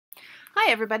Hi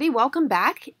everybody, welcome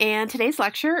back. And today's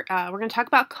lecture, we're going to talk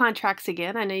about contracts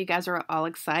again. I know you guys are all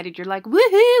excited. You're like,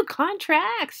 woohoo,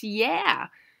 contracts, yeah.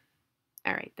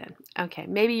 All right then. Okay,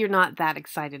 maybe you're not that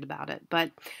excited about it, but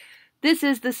this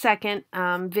is the second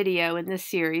video in this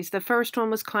series. The first one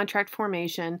was contract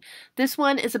formation. This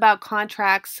one is about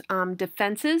contracts,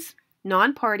 defenses,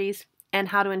 non-parties, and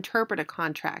how to interpret a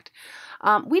contract.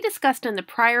 We discussed in the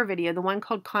prior video, the one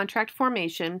called contract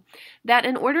formation, that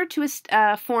in order to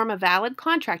form a valid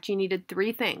contract, you needed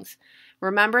three things.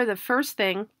 Remember, the first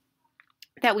thing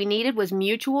that we needed was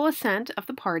mutual assent of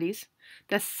the parties.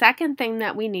 The second thing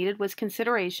that we needed was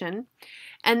consideration.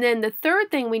 And then the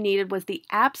third thing we needed was the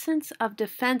absence of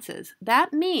defenses.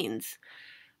 That means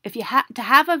if you to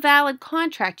have a valid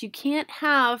contract, you can't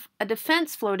have a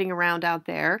defense floating around out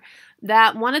there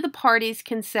that one of the parties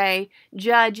can say,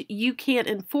 Judge, you can't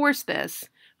enforce this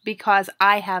because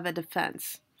I have a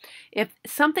defense. If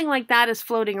something like that is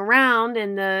floating around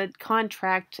in the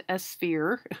contract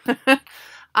sphere,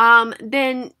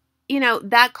 then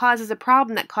that causes a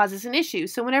problem, that causes an issue.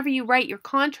 So whenever you write your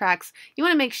contracts, you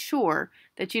want to make sure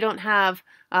that you don't have,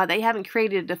 that you haven't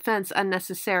created a defense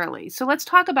unnecessarily. So let's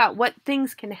talk about what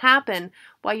things can happen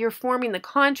while you're forming the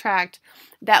contract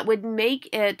that would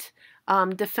make it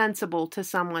defensible to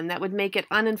someone, that would make it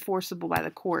unenforceable by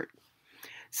the court.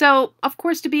 So, of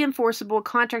course, to be enforceable, a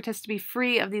contract has to be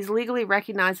free of these legally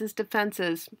recognized as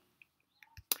defenses.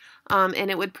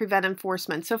 And it would prevent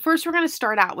enforcement. So first we're going to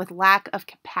start out with lack of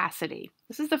capacity.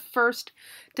 This is the first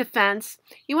defense.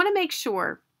 You want to make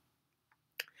sure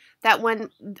that when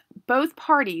both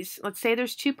parties, let's say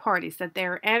there's two parties, that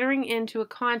they're entering into a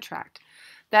contract,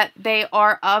 that they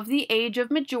are of the age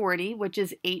of majority, which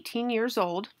is 18 years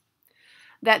old,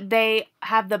 that they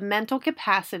have the mental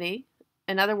capacity.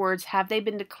 In other words, have they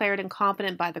been declared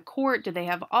incompetent by the court? Do they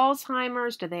have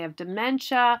Alzheimer's? Do they have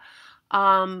dementia?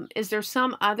 Is there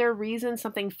some other reason,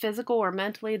 something physical or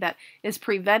mentally, that is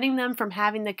preventing them from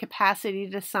having the capacity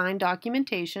to sign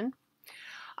documentation?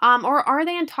 Or are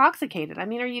they intoxicated? I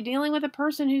mean, are you dealing with a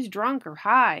person who's drunk or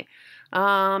high?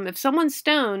 If someone's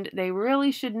stoned, they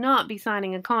really should not be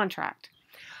signing a contract.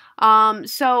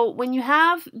 So when you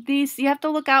have these, you have to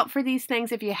look out for these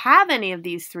things. If you have any of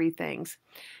these three things,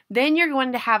 then you're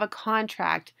going to have a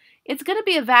contract. It's going to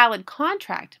be a valid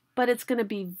contract, but it's going to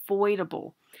be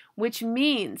voidable, which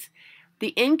means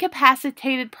the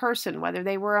incapacitated person, whether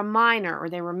they were a minor or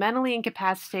they were mentally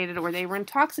incapacitated or they were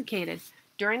intoxicated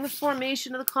during the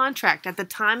formation of the contract, at the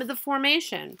time of the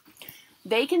formation,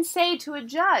 they can say to a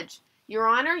judge, Your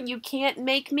Honor, you can't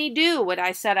make me do what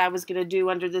I said I was going to do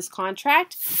under this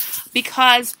contract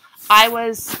because I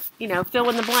was, fill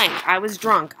in the blank. I was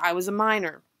drunk. I was a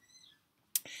minor.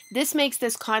 This makes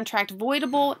this contract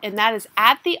voidable, and that is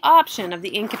at the option of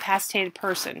the incapacitated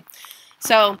person.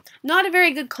 So, not a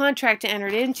very good contract to enter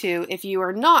into if you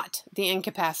are not the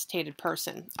incapacitated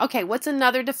person. Okay, what's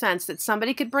another defense that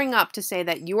somebody could bring up to say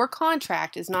that your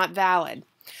contract is not valid?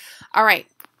 All right,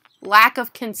 lack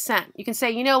of consent. You can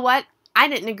say, you know what? I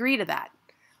didn't agree to that.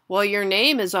 Well, your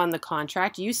name is on the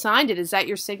contract. You signed it. Is that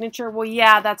your signature? Well,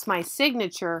 yeah, that's my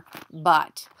signature,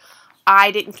 but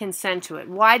I didn't consent to it.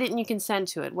 Why didn't you consent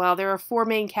to it? Well, there are four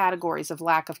main categories of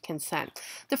lack of consent.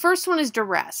 The first one is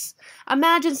duress.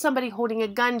 Imagine somebody holding a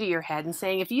gun to your head and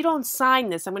saying, if you don't sign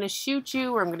this, I'm going to shoot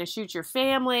you, or I'm going to shoot your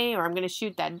family, or I'm going to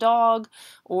shoot that dog,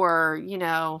 or,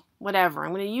 whatever.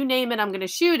 You name it, I'm going to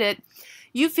shoot it.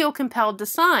 You feel compelled to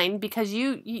sign because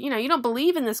you don't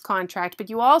believe in this contract, but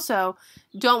you also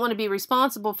don't want to be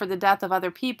responsible for the death of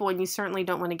other people, and you certainly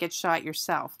don't want to get shot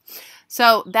yourself.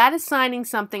 So that is signing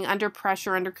something under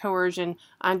pressure, under coercion,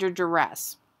 under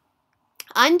duress.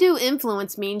 Undue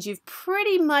influence means you've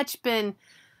pretty much been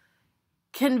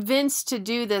convinced to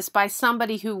do this by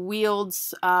somebody who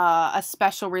wields a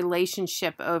special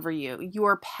relationship over you,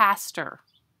 your pastor.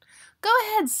 Go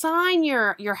ahead, sign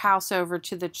your house over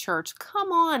to the church.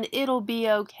 Come on, it'll be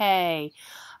okay.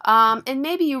 And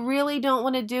maybe you really don't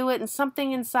want to do it, and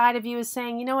something inside of you is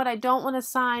saying, you know what, I don't want to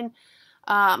sign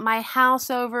my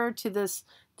house over to this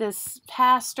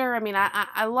pastor. I mean,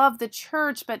 I love the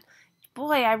church, but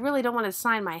boy, I really don't want to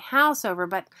sign my house over,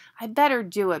 but I better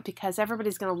do it because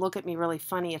everybody's going to look at me really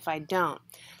funny if I don't.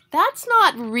 That's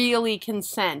not really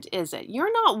consent, is it?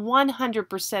 You're not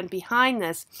 100% behind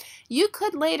this. You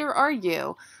could later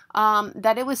argue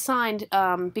that it was signed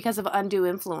because of undue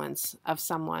influence of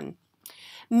someone.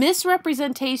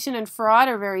 Misrepresentation and fraud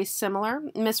are very similar.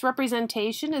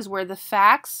 Misrepresentation is where the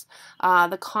facts,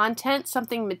 the content,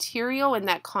 something material in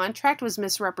that contract was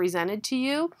misrepresented to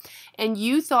you, and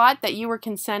you thought that you were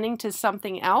consenting to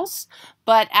something else,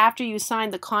 but after you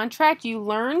signed the contract, you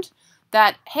learned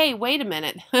that, hey, wait a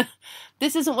minute,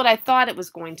 This isn't what I thought it was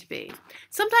going to be.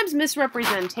 Sometimes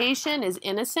misrepresentation is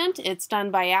innocent, it's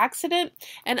done by accident,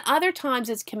 and other times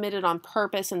it's committed on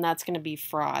purpose, and that's going to be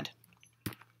fraud.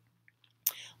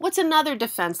 What's another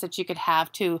defense that you could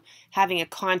have to having a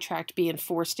contract be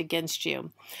enforced against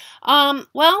you?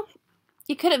 Well,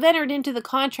 you could have entered into the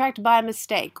contract by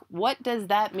mistake. What does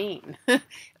that mean?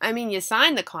 I mean, you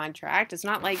signed the contract. It's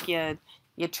not like you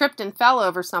tripped and fell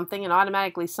over something and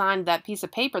automatically signed that piece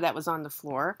of paper that was on the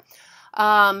floor.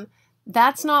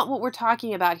 That's not what we're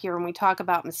talking about here when we talk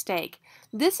about mistake.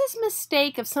 This is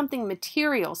mistake of something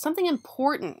material, something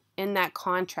important in that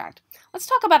contract. Let's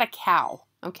talk about a cow,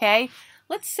 okay?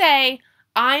 Let's say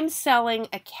I'm selling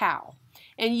a cow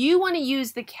and you want to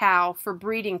use the cow for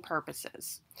breeding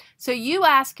purposes. So you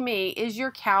ask me, is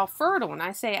your cow fertile? And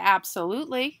I say,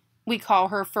 absolutely. We call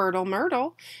her Fertile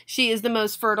Myrtle. She is the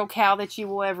most fertile cow that you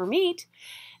will ever meet.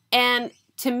 And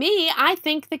to me, I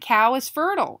think the cow is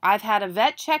fertile. I've had a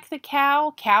vet check the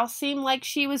cow. Cow seemed like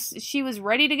she was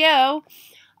ready to go.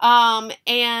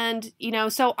 And, you know,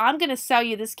 so I'm going to sell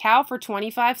you this cow for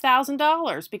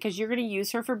 $25,000 because you're going to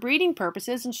use her for breeding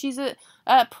purposes, and she's a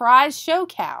prize show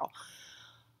cow.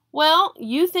 Well,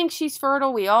 you think she's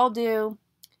fertile. We all do.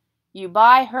 You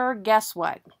buy her. Guess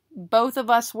what? Both of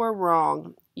us were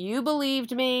wrong. You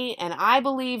believed me, and I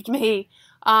believed me.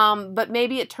 But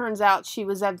maybe it turns out she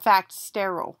was in fact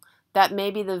sterile. That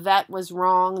maybe the vet was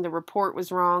wrong, the report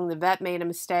was wrong, the vet made a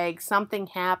mistake, something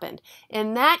happened.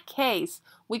 In that case,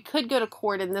 we could go to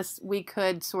court and we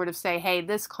could sort of say, hey,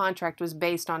 this contract was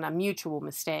based on a mutual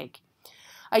mistake.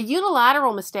 A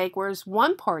unilateral mistake where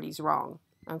one party's wrong,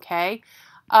 okay?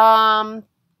 How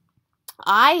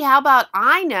about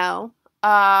I know,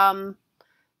 or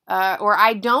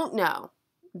I don't know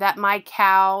that my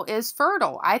cow is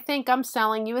fertile. I think I'm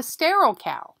selling you a sterile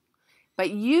cow. But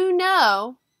you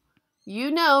know,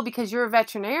 because you're a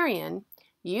veterinarian,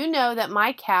 you know that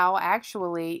my cow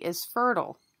actually is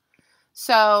fertile.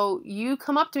 So you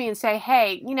come up to me and say,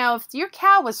 hey, you know, if your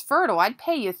cow was fertile, I'd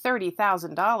pay you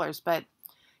 $30,000, but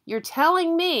you're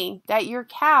telling me that your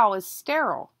cow is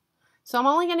sterile. So I'm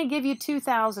only going to give you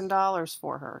 $2,000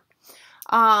 for her.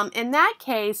 In that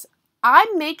case,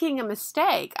 I'm making a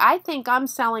mistake. I think I'm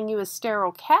selling you a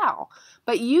sterile cow,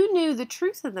 but you knew the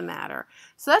truth of the matter.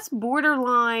 So that's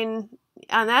borderline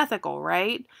unethical,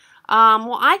 right?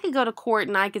 Well, I could go to court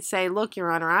and I could say, look,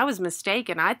 Your Honor, I was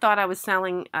mistaken. I thought I was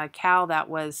selling a cow that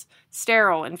was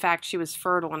sterile. In fact, she was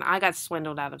fertile, and I got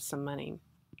swindled out of some money.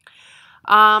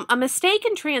 A mistake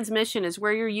in transmission is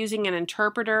where you're using an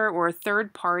interpreter or a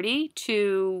third party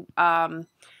to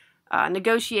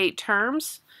negotiate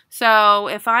terms. So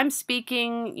if I'm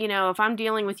speaking, you know, if I'm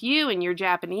dealing with you and you're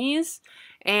Japanese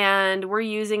and we're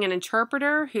using an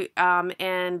interpreter who,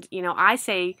 and, you know, I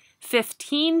say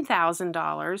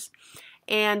 $15,000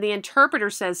 and the interpreter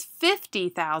says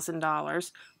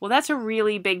 $50,000, well, that's a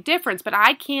really big difference. But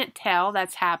I can't tell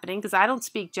that's happening because I don't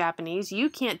speak Japanese. You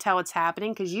can't tell it's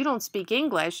happening because you don't speak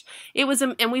English. It was,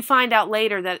 and we find out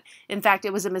later that, in fact,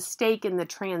 it was a mistake in the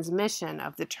transmission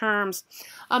of the terms.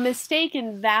 A mistake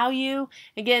in value.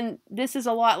 Again, this is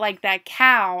a lot like that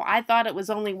cow. I thought it was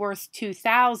only worth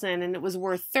 $2,000 and it was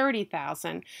worth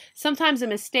 $30,000. Sometimes a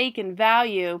mistake in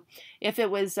value, if it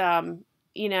was,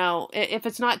 you know, if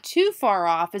it's not too far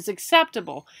off, is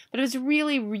acceptable. But if it's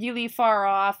really, really far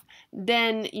off,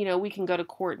 then, you know, we can go to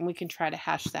court and we can try to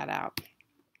hash that out.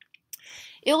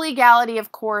 Illegality,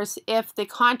 of course, if the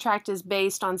contract is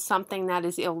based on something that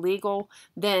is illegal,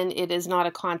 then it is not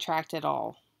a contract at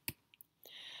all.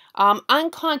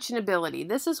 Unconscionability.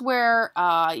 This is where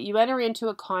you enter into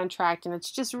a contract and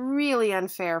it's just really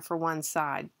unfair for one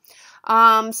side.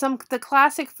 The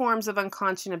classic forms of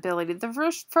unconscionability.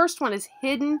 The first one is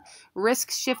hidden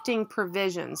risk-shifting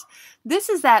provisions. This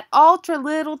is that ultra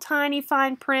little tiny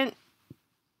fine print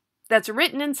that's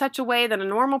written in such a way that a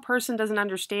normal person doesn't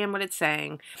understand what it's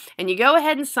saying. And you go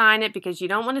ahead and sign it because you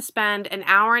don't want to spend an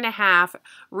hour and a half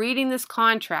reading this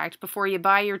contract before you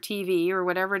buy your TV or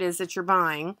whatever it is that you're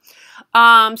buying.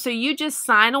 So you just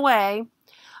sign away.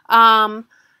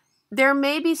 There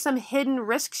may be some hidden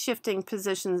risk-shifting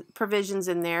provisions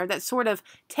in there that sort of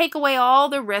take away all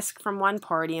the risk from one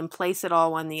party and place it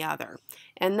all on the other.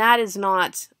 And that is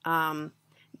not,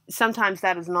 sometimes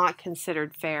that is not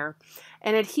considered fair.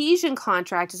 An adhesion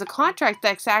contract is a contract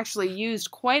that's actually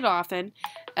used quite often,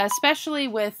 especially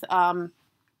with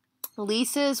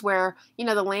leases where, you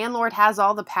know, the landlord has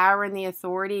all the power and the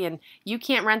authority and you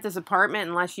can't rent this apartment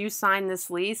unless you sign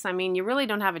this lease. I mean, you really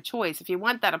don't have a choice. If you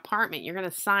want that apartment, you're going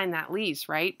to sign that lease,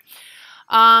 right?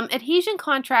 Adhesion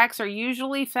contracts are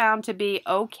usually found to be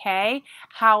okay.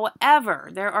 However,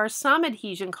 there are some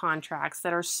adhesion contracts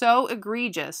that are so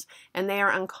egregious and they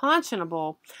are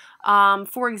unconscionable.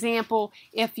 For example,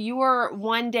 if you're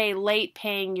one day late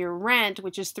paying your rent,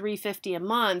 which is $350 a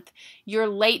month, your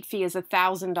late fee is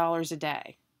 $1,000 a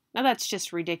day. Now that's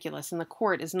just ridiculous, and the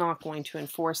court is not going to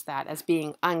enforce that as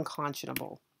being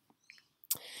unconscionable.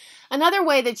 Another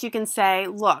way that you can say,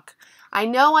 look, I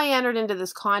know I entered into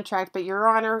this contract, but Your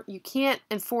Honor, you can't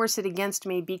enforce it against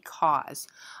me because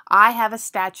I have a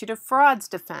statute of frauds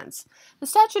defense. The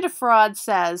statute of frauds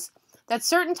says that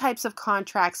certain types of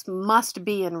contracts must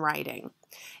be in writing,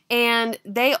 and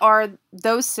they are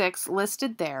those 6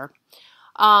 listed there.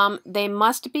 They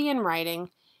must be in writing.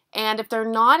 And if they're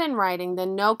not in writing,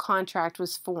 then no contract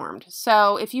was formed.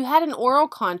 So if you had an oral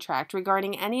contract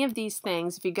regarding any of these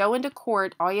things, if you go into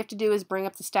court, all you have to do is bring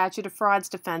up the statute of frauds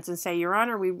defense and say, Your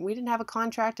Honor, we didn't have a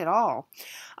contract at all.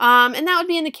 And that would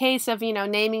be in the case of,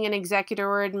 naming an executor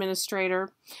or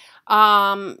administrator.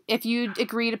 If you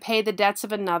agree to pay the debts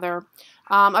of another,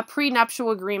 a prenuptial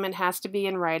agreement has to be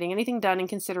in writing, anything done in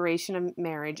consideration of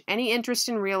marriage, any interest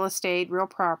in real estate, real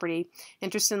property,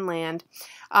 interest in land.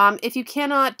 If you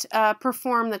cannot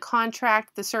perform the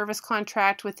contract, the service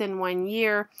contract within 1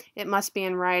 year, it must be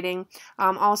in writing.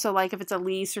 Also, like if it's a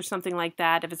lease or something like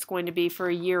that, if it's going to be for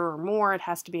a year or more, it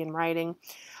has to be in writing.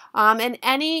 And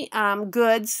any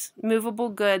goods, movable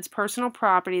goods, personal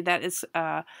property that is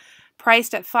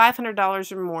priced at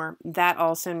 $500 or more, that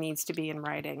also needs to be in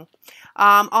writing.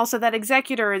 Also, that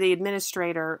executor or the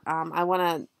administrator, I want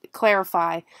to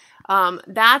clarify,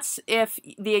 that's if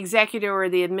the executor or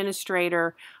the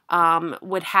administrator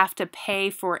would have to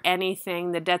pay for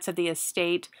anything, the debts of the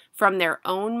estate, from their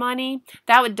own money.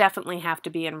 That would definitely have to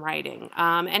be in writing.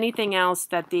 Anything else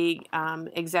that the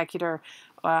executor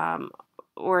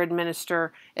or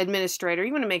administrator,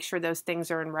 you want to make sure those things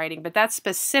are in writing, but that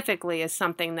specifically is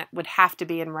something that would have to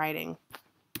be in writing.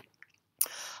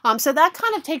 So that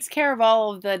kind of takes care of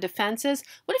all of the defenses.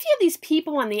 What if you have these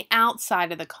people on the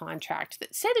outside of the contract?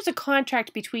 Say there's a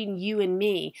contract between you and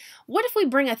me. What if we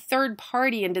bring a third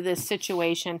party into this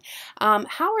situation?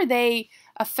 How are they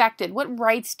affected? What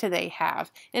rights do they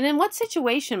have? And in what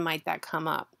situation might that come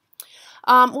up?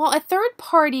 Well, a third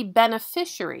party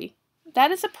beneficiary, that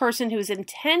is a person who is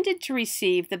intended to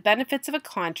receive the benefits of a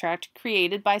contract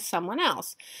created by someone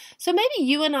else. So maybe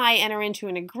you and I enter into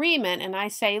an agreement and I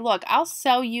say, look, I'll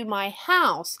sell you my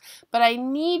house, but I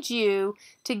need you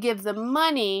to give the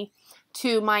money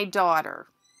to my daughter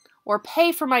or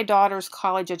pay for my daughter's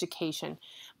college education.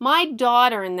 My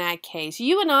daughter, in that case,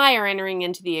 you and I are entering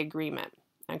into the agreement.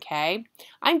 Okay,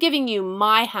 I'm giving you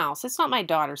my house. It's not my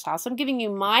daughter's house. I'm giving you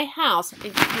my house.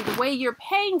 The way you're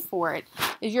paying for it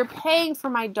is you're paying for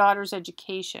my daughter's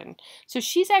education. So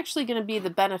she's actually going to be the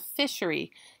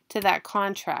beneficiary to that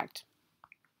contract.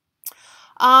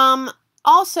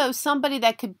 Also, somebody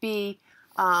that could be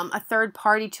a third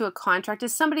party to a contract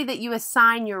is somebody that you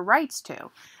assign your rights to.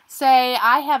 Say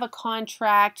I have a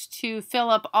contract to fill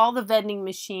up all the vending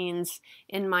machines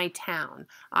in my town.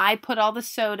 I put all the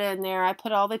soda in there, I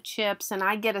put all the chips, and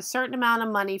I get a certain amount of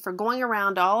money for going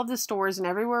around all of the stores and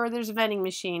everywhere there's a vending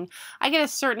machine. I get a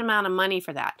certain amount of money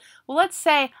for that. Well, let's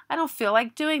say I don't feel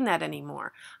like doing that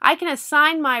anymore. I can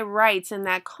assign my rights in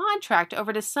that contract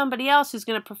over to somebody else who's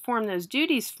going to perform those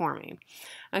duties for me.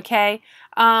 Okay,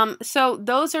 so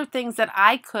those are things that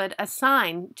I could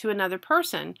assign to another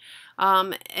person.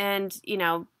 And,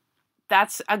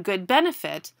 that's a good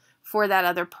benefit for that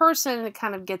other person. It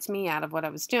kind of gets me out of what I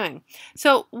was doing.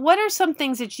 So what are some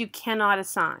things that you cannot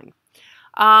assign?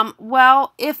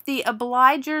 Well, if the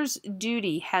obliger's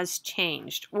duty has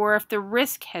changed or if the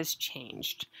risk has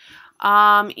changed,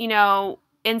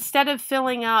 instead of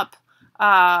filling up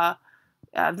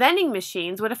vending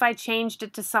machines, what if I changed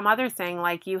it to some other thing,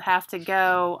 like you have to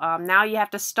go, now you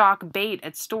have to stock bait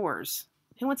at stores?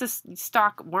 Who wants to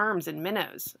stock worms and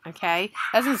minnows? Okay,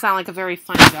 doesn't sound like a very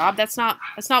fun job. That's not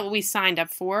what we signed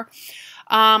up for.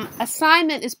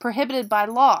 Assignment is prohibited by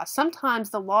law.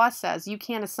 Sometimes the law says you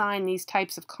can't assign these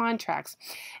types of contracts,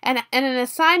 and an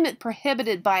assignment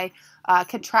prohibited by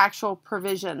contractual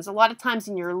provisions. A lot of times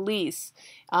in your lease,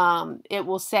 it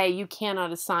will say you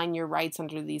cannot assign your rights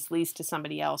under these lease to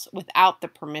somebody else without the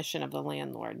permission of the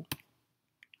landlord.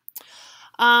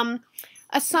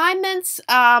 Assignments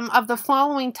of the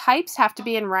following types have to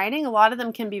be in writing. A lot of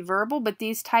them can be verbal, but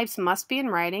these types must be in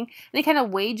writing. Any kind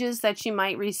of wages that you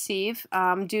might receive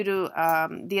due to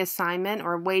the assignment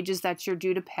or wages that you're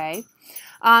due to pay.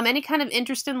 Any kind of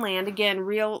interest in land, again,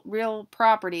 real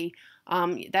property,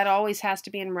 That always has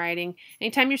to be in writing.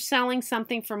 Anytime you're selling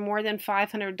something for more than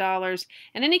 $500,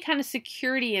 and any kind of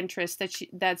security interest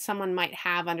that someone might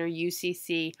have under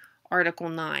UCC Article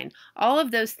 9. All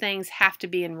of those things have to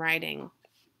be in writing.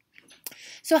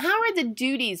 So how are the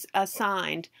duties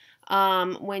assigned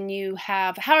how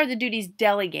are the duties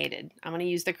delegated? I'm going to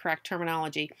use the correct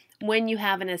terminology. When you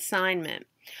have an assignment.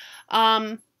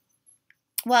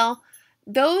 Well,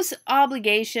 those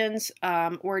obligations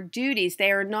or duties,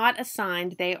 they are not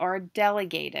assigned, they are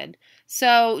delegated.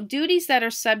 So duties that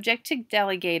are subject to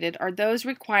delegated are those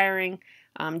requiring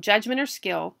judgment or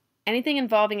skill, anything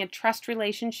involving a trust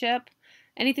relationship,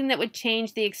 anything that would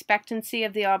change the expectancy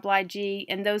of the obligee,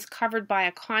 and those covered by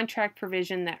a contract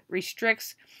provision that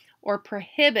restricts or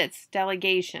prohibits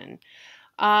delegation.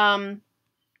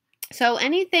 So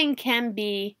anything can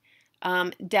be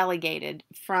delegated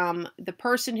from the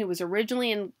person who was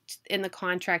originally in the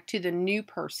contract to the new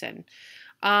person.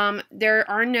 There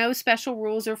are no special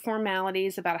rules or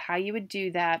formalities about how you would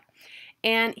do that.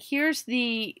 And here's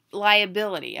the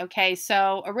liability. Okay,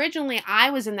 so originally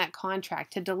I was in that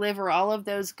contract to deliver all of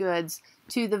those goods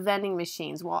to the vending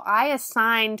machines. Well, I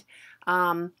assigned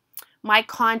my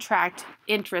contract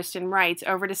interest and rights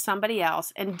over to somebody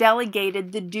else and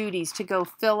delegated the duties to go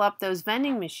fill up those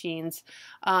vending machines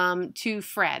to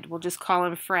Fred. We'll just call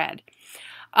him Fred.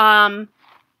 The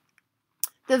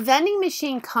vending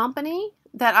machine company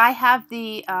that I have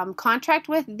the contract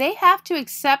with, they have to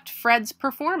accept Fred's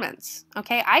performance.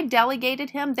 Okay, I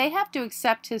delegated him. They have to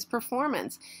accept his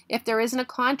performance if there isn't a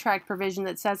contract provision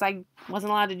that says I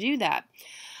wasn't allowed to do that.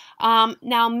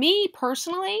 Now, me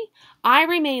personally, I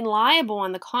remain liable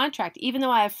on the contract even though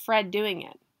I have Fred doing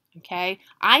it. Okay,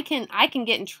 I can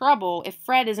get in trouble if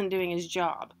Fred isn't doing his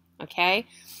job. Okay,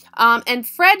 and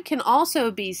Fred can also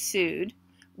be sued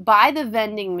by the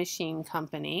vending machine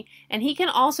company, and he can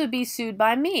also be sued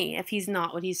by me if he's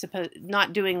not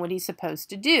doing what he's supposed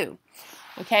to do.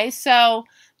 Okay, so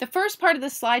the first part of the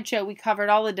slideshow, we covered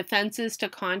all the defenses to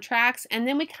contracts, and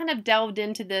then we kind of delved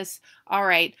into this, all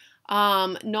right,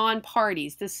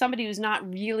 non-parties. This is somebody who's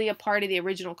not really a part of the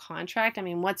original contract. I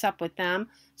mean, what's up with them?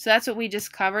 So that's what we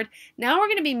just covered. Now we're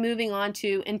going to be moving on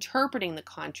to interpreting the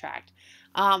contract.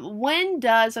 When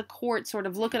does a court sort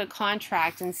of look at a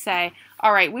contract and say,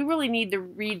 all right, we really need to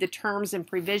read the terms and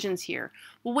provisions here?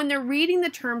 Well, when they're reading the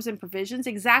terms and provisions,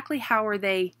 exactly how are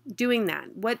they doing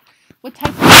that? What type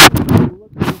of things are they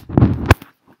looking for?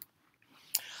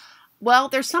 Well,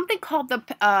 there's something called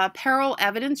the Peril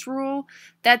Evidence Rule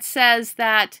that says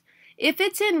that if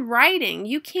it's in writing,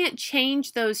 you can't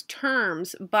change those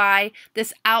terms by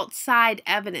this outside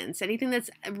evidence. Anything that's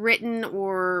written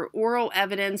or oral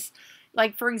evidence,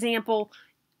 like, for example,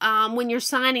 when you're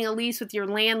signing a lease with your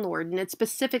landlord and it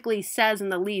specifically says in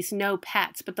the lease, no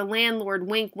pets, but the landlord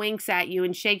winks at you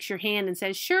and shakes your hand and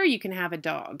says, sure, you can have a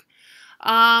dog.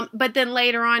 But then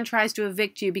later on tries to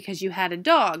evict you because you had a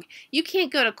dog. You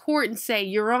can't go to court and say,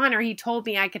 Your Honor, he told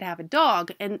me I could have a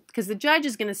dog, and because the judge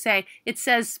is going to say, it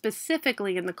says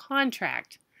specifically in the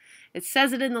contract. It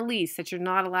says it in the lease that you're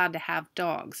not allowed to have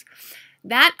dogs.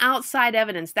 That outside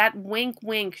evidence, that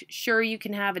wink, sure you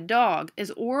can have a dog,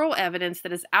 is oral evidence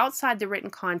that is outside the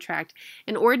written contract,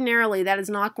 and ordinarily that is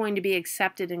not going to be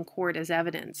accepted in court as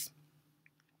evidence.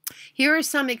 Here are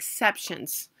some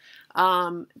exceptions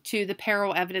to the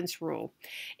Peril Evidence Rule.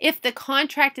 If the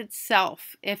contract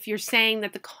itself, if you're saying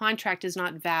that the contract is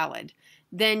not valid,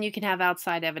 then you can have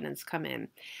outside evidence come in.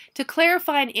 To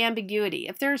clarify an ambiguity,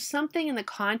 if there's something in the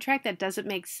contract that doesn't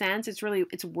make sense,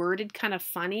 it's worded kind of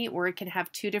funny, or it can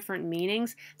have two different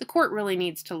meanings, the court really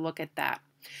needs to look at that.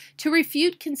 To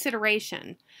refute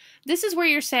consideration, this is where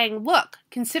you're saying, look,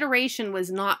 consideration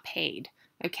was not paid,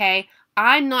 okay?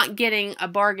 I'm not getting a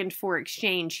bargain for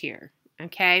exchange here.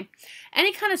 Okay,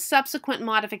 any kind of subsequent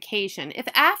modification, if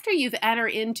after you've entered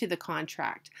into the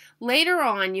contract, later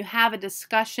on you have a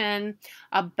discussion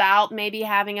about maybe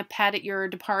having a pet at your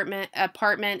apartment,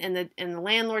 and the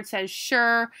landlord says,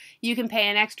 sure, you can pay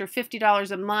an extra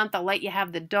 $50 a month, I'll let you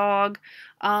have the dog,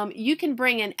 you can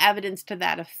bring in evidence to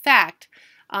that effect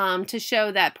to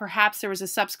show that perhaps there was a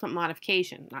subsequent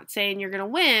modification. Not saying you're going to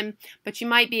win, but you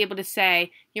might be able to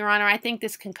say, Your Honor, I think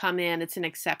this can come in. It's an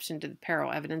exception to the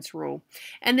Peril Evidence Rule.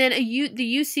 And then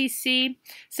the UCC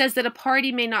says that a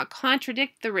party may not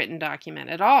contradict the written document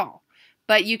at all,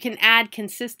 but you can add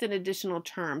consistent additional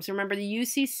terms. Remember, the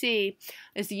UCC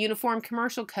is the Uniform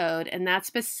Commercial Code, and that's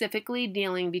specifically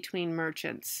dealing between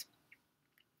merchants.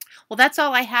 Well, that's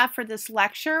all I have for this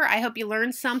lecture. I hope you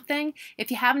learned something.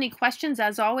 If you have any questions,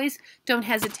 as always, don't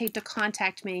hesitate to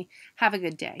contact me. Have a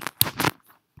good day.